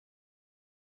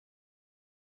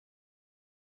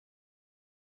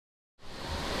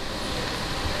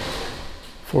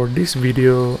For this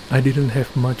video, I didn't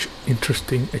have much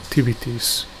interesting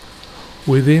activities.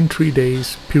 Within 3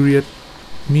 days period,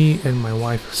 me and my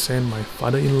wife sent my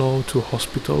father-in-law to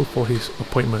hospital for his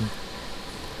appointment.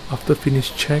 After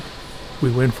finished check, we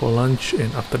went for lunch,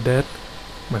 and after that,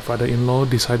 my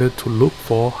father-in-law decided to look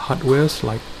for hardwares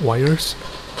like wires,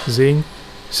 zinc,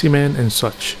 cement and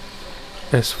such,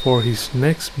 as for his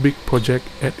next big project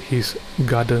at his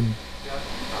garden.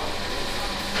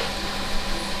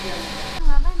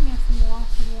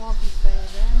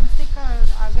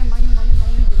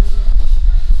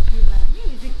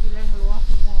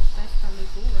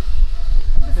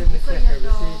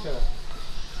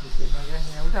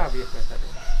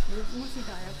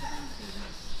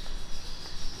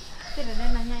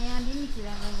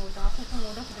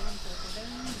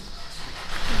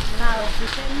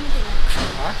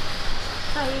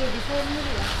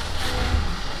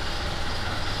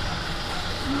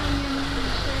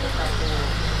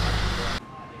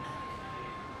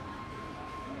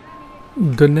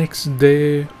 The next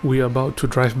day, we are about to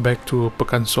drive back to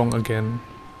Pekansong again.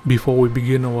 Before we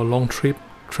begin our long trip,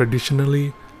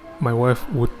 traditionally, my wife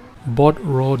would bought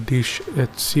raw dish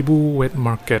at Cebu Wet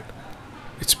Market.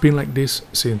 It's been like this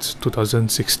since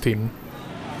 2016.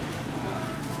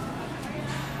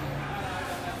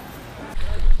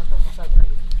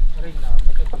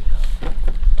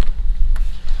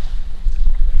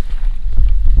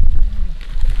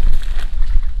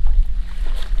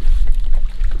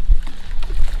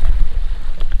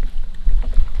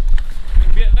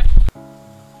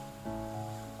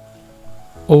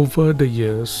 Over the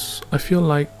years, I feel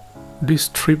like this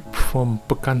trip from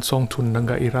Pekansong to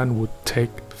Nangairan would take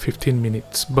 15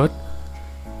 minutes, but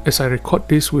as I record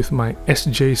this with my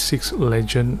SJ6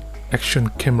 Legend action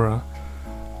camera,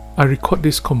 I record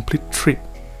this complete trip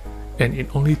and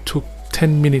it only took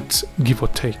 10 minutes give or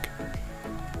take.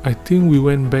 I think we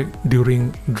went back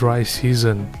during dry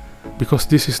season because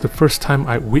this is the first time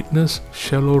I witnessed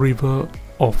shallow river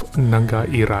of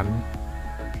Nangairan.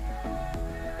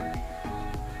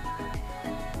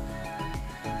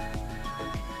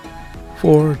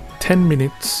 For 10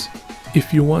 minutes,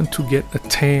 if you want to get a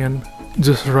tan,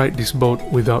 just ride this boat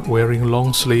without wearing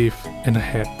long sleeve and a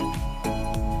hat.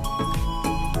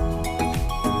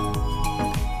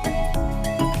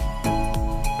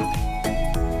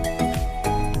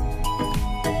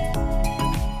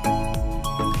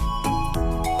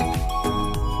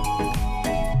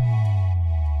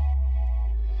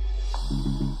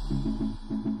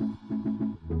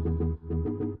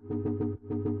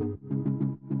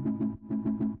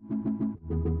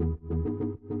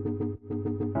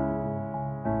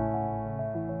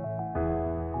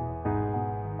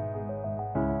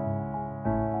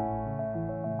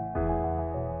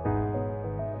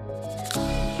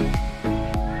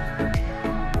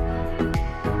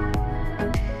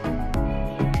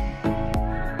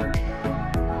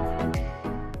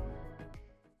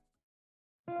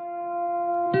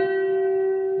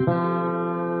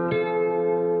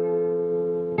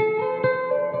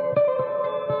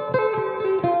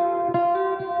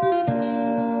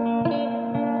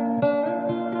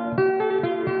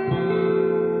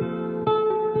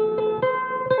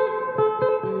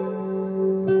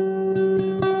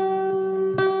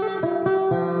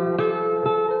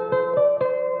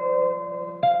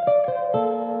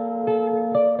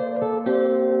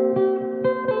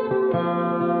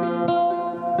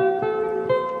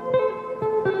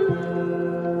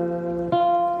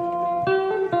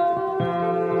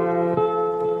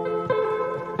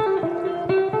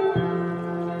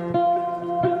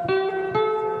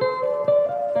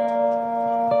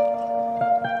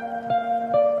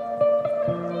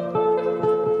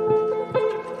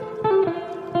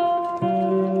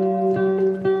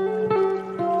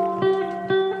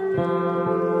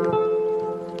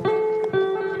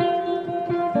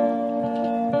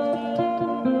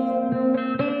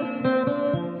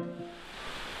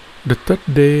 The third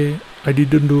day, I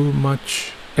didn't do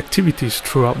much activities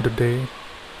throughout the day.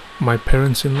 My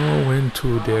parents-in-law went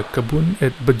to their kebun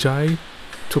at Bajai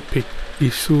to pick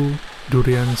isu,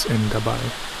 durians and dabai.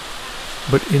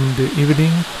 But in the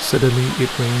evening, suddenly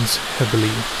it rains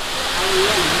heavily.